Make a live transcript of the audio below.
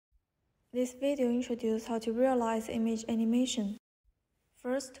This video introduces how to realize image animation.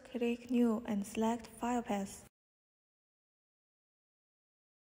 First, click New and select File Path.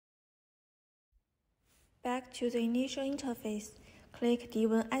 Back to the initial interface, click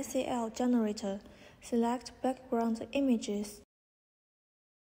Dwin ICL Generator, select Background Images.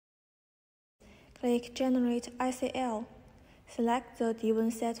 Click Generate ICL, select the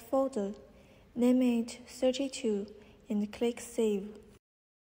Dwin set folder, name it 32, and click Save.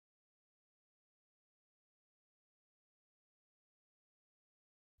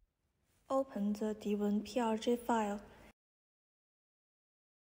 Open the Dwin PRG file.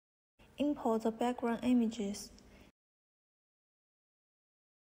 Import the background images.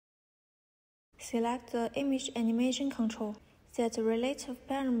 Select the image animation control. Set the relative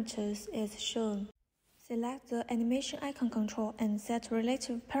parameters as shown. Select the animation icon control and set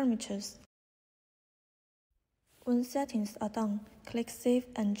relative parameters. When settings are done, click Save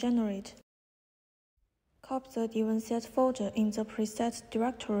and Generate. Copy the Dwin set folder in the preset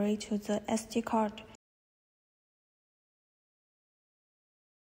directory to the SD card.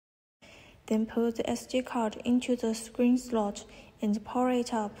 Then put the SD card into the screen slot and power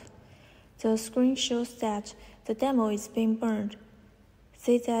it up. The screen shows that the demo is being burned.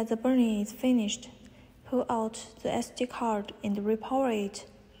 See that the burning is finished. Pull out the SD card and repower it.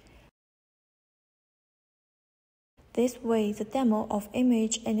 This way, the demo of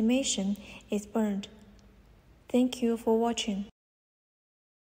image animation is burned. Thank you for watching.